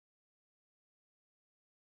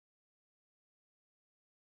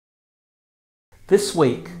This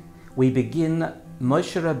week we begin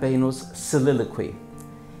Moshe Rabbeinu's soliloquy,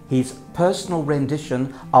 his personal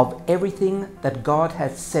rendition of everything that God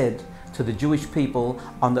has said to the Jewish people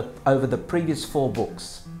over the previous 4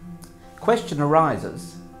 books. Question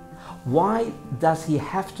arises, why does he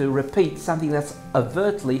have to repeat something that's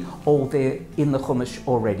overtly all there in the Chumash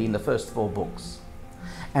already in the first 4 books?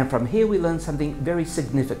 And from here we learn something very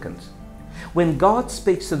significant. When God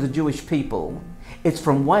speaks to the Jewish people, it's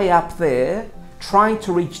from way up there trying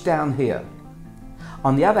to reach down here.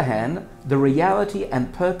 On the other hand, the reality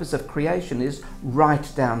and purpose of creation is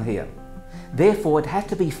right down here. Therefore, it had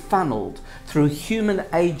to be funneled through human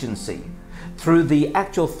agency, through the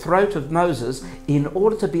actual throat of Moses, in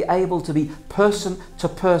order to be able to be person to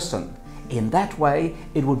person. In that way,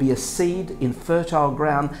 it would be a seed in fertile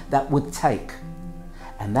ground that would take.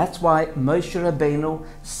 And that's why Moshe Rabbeinu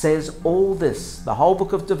says all this, the whole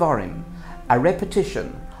book of Devarim, a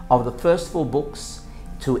repetition of the first 4 books,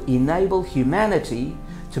 to enable humanity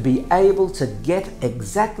to be able to get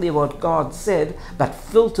exactly what God said, but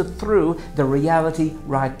filtered through the reality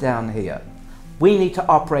right down here. We need to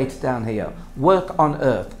operate down here, work on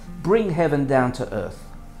earth, bring heaven down to earth.